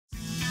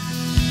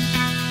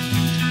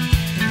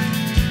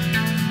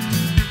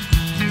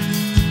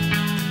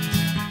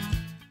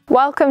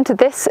Welcome to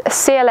this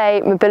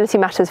CLA Mobility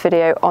Matters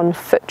video on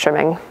foot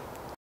trimming.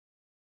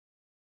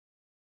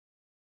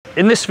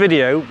 In this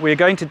video, we're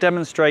going to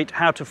demonstrate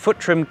how to foot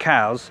trim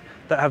cows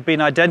that have been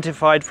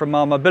identified from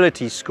our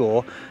mobility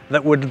score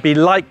that would be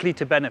likely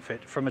to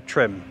benefit from a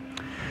trim.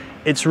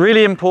 It's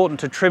really important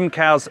to trim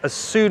cows as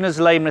soon as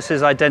lameness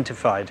is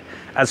identified,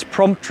 as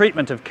prompt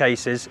treatment of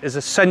cases is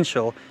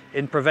essential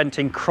in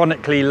preventing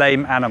chronically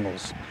lame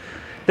animals.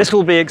 This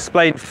will be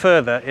explained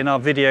further in our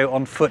video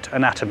on foot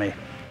anatomy.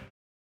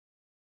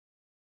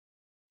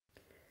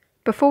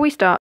 Before we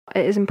start,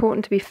 it is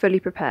important to be fully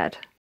prepared.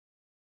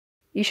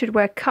 You should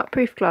wear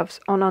cut-proof gloves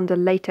on under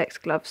latex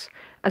gloves,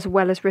 as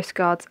well as wrist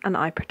guards and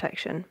eye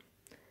protection.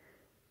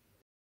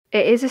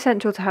 It is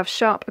essential to have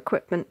sharp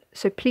equipment,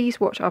 so please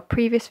watch our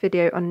previous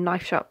video on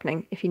knife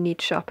sharpening if you need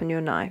to sharpen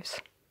your knives.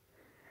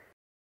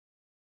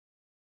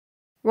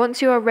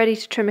 Once you are ready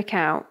to trim a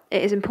cow,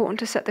 it is important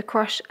to set the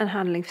crush and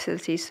handling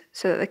facilities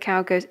so that the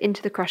cow goes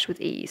into the crush with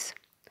ease.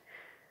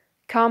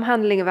 Calm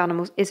handling of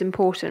animals is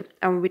important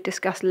and will be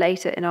discussed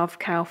later in our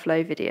cow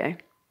flow video.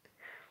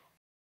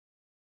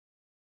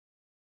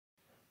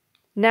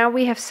 Now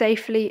we have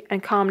safely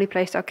and calmly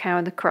placed our cow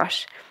in the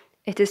crush,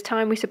 it is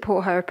time we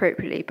support her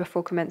appropriately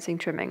before commencing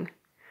trimming.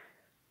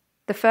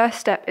 The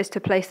first step is to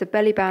place the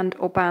belly band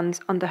or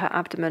bands under her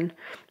abdomen,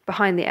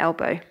 behind the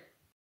elbow.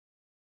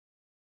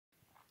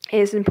 It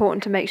is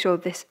important to make sure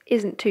this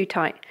isn't too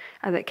tight,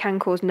 as it can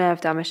cause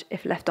nerve damage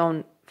if left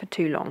on for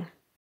too long.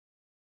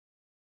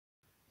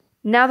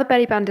 Now the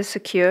belly band is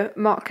secure,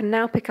 Mark can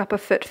now pick up a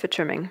foot for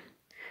trimming.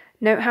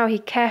 Note how he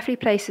carefully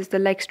places the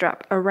leg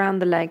strap around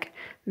the leg,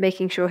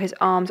 making sure his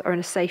arms are in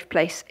a safe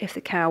place if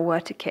the cow were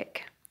to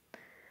kick.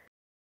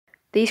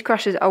 These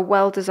crushes are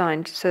well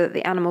designed so that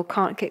the animal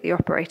can't kick the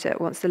operator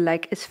once the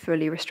leg is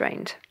fully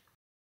restrained.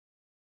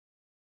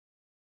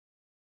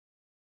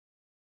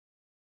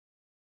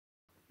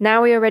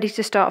 Now we are ready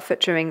to start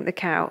foot trimming the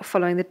cow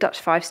following the Dutch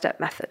 5-step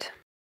method.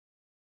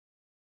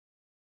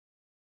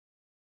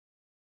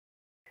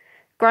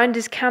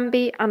 Grinders can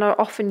be and are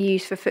often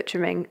used for foot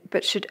trimming,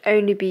 but should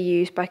only be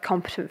used by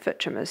competent foot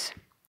trimmers.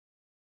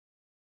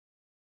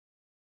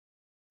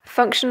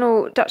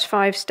 Functional Dutch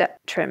 5-step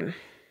trim.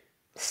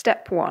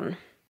 Step 1.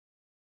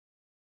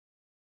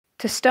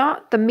 To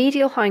start, the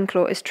medial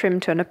hindclaw is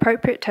trimmed to an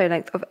appropriate toe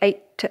length of 8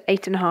 to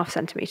 8.5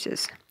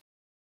 centimetres.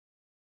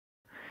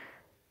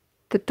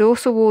 The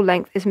dorsal wall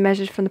length is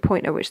measured from the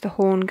point at which the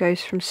horn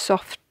goes from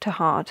soft to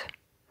hard.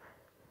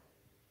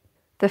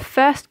 The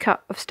first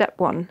cut of step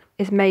 1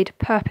 is made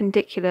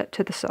perpendicular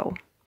to the sole.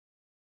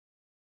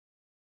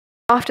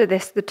 After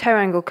this, the toe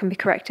angle can be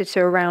corrected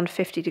to around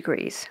 50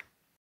 degrees.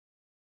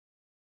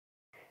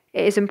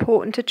 It is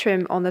important to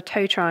trim on the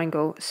toe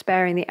triangle,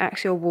 sparing the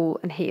axial wall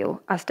and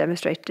heel, as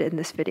demonstrated in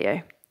this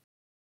video.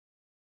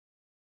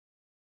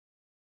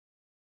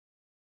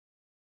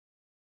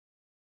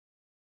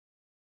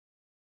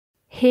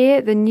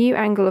 Here, the new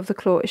angle of the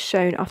claw is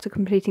shown after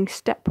completing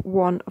step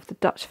 1 of the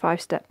Dutch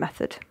 5-step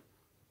method.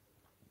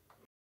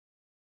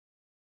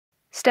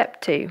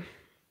 Step 2.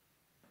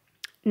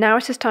 Now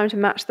it is time to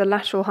match the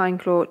lateral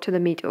hindclaw to the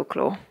medial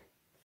claw.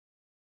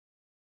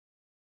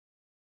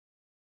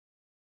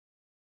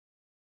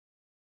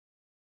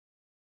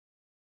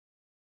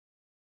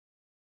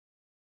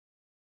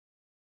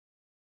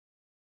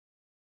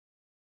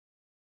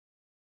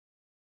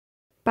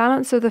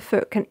 Balance of the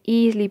foot can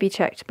easily be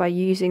checked by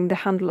using the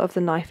handle of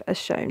the knife as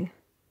shown.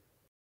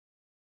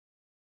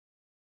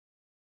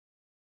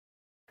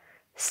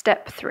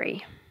 Step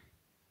 3.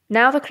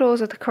 Now the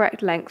claws are the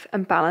correct length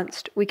and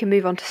balanced, we can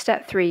move on to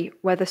step 3,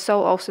 where the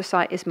sole ulcer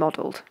site is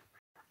modelled.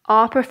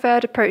 Our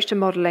preferred approach to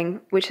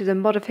modelling, which is a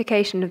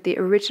modification of the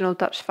original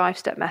Dutch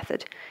 5-step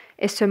method,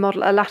 is to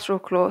model a lateral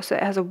claw so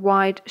it has a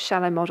wide,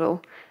 shallow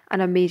model, and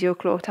a medial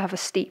claw to have a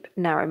steep,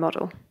 narrow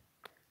model.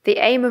 The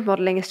aim of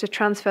modelling is to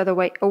transfer the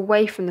weight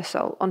away from the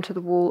sole onto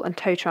the wall and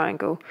toe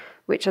triangle,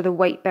 which are the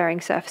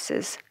weight-bearing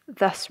surfaces,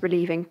 thus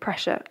relieving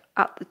pressure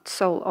at the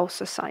sole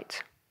ulcer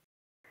site.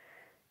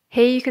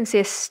 Here you can see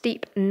a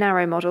steep,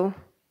 narrow model,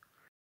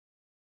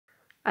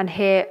 and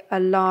here a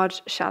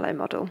large, shallow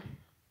model.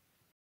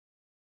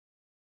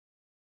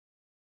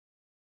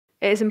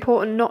 It is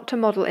important not to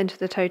model into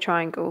the toe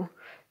triangle,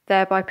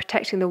 thereby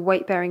protecting the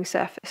weight-bearing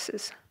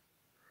surfaces.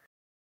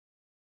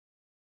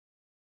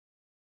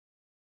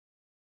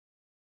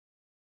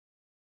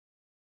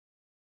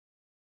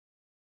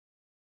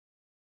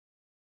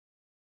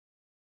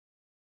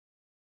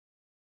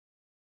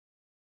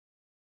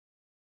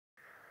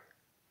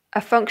 A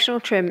functional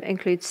trim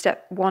includes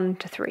step 1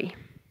 to 3.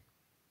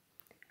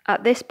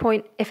 At this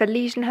point, if a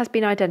lesion has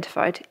been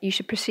identified, you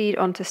should proceed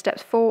on to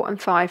steps 4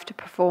 and 5 to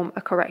perform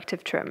a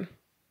corrective trim.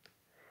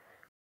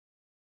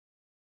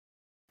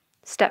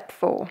 Step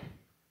 4.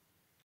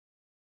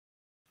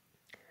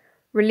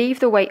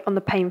 Relieve the weight on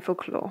the painful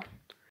claw.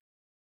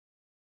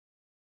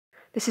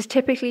 This is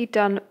typically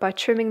done by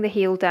trimming the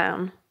heel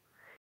down.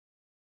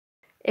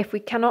 If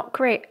we cannot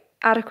create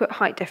adequate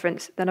height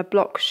difference, then a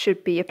block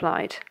should be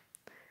applied.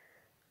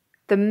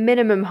 The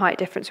minimum height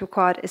difference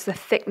required is the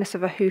thickness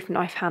of a hoof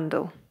knife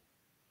handle.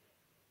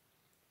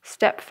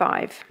 Step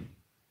 5.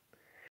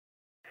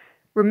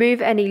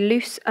 Remove any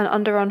loose and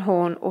underrun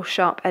horn or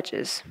sharp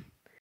edges.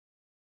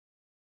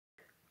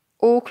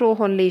 All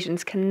clawhorn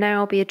lesions can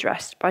now be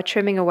addressed by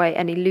trimming away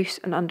any loose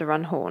and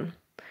underrun horn.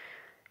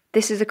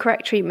 This is the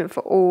correct treatment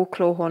for all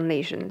clawhorn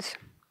lesions.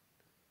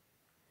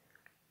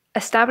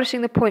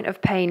 Establishing the point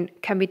of pain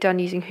can be done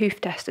using hoof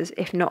testers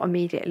if not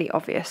immediately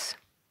obvious.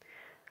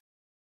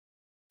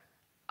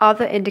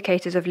 Other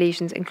indicators of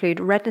lesions include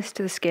redness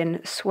to the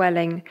skin,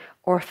 swelling,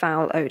 or a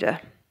foul odour.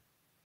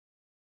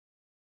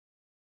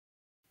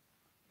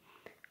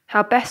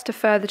 How best to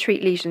further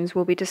treat lesions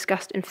will be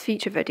discussed in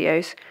future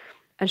videos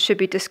and should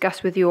be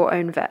discussed with your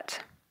own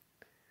vet.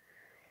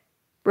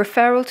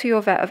 Referral to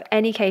your vet of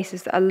any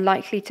cases that are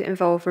likely to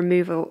involve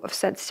removal of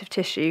sensitive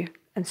tissue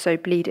and so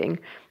bleeding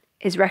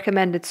is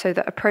recommended so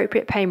that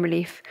appropriate pain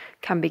relief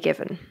can be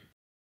given.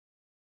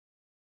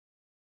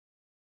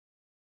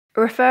 A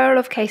referral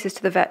of cases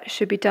to the vet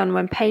should be done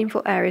when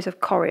painful areas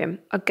of corium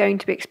are going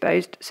to be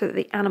exposed so that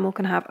the animal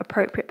can have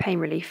appropriate pain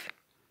relief.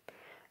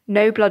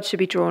 No blood should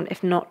be drawn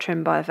if not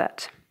trimmed by a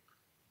vet.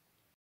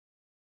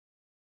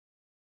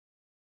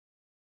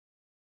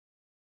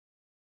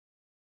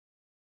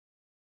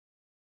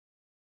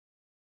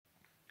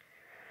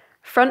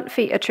 Front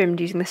feet are trimmed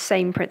using the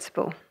same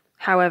principle.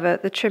 However,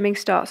 the trimming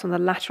starts on the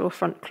lateral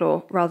front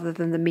claw rather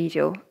than the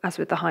medial, as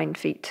with the hind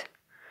feet.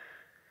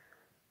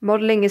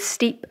 Modelling is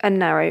steep and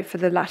narrow for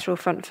the lateral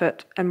front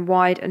foot and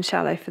wide and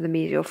shallow for the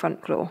medial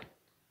front claw.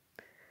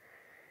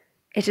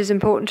 It is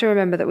important to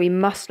remember that we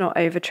must not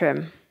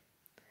over-trim.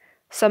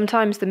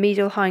 Sometimes the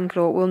medial hind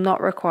claw will not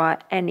require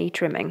any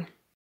trimming.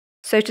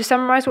 So to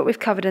summarise what we've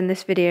covered in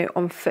this video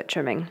on foot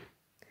trimming.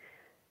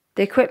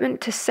 The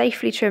equipment to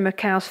safely trim a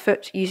cow's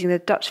foot using the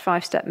Dutch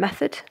 5-step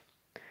method.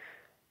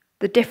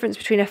 The difference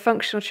between a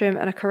functional trim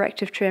and a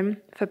corrective trim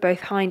for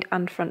both hind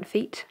and front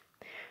feet.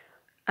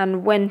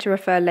 And when to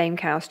refer lame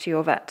cows to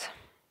your vet.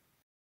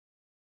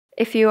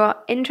 If you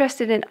are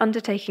interested in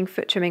undertaking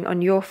foot trimming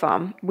on your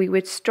farm, we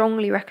would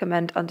strongly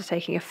recommend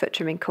undertaking a foot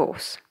trimming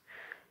course.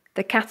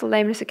 The Cattle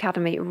Lameness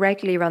Academy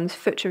regularly runs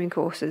foot trimming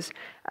courses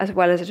as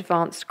well as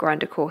advanced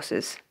grinder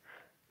courses.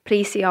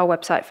 Please see our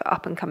website for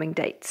up and coming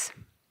dates.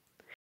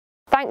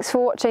 Thanks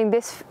for watching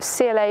this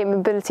CLA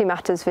Mobility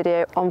Matters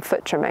video on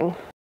foot trimming.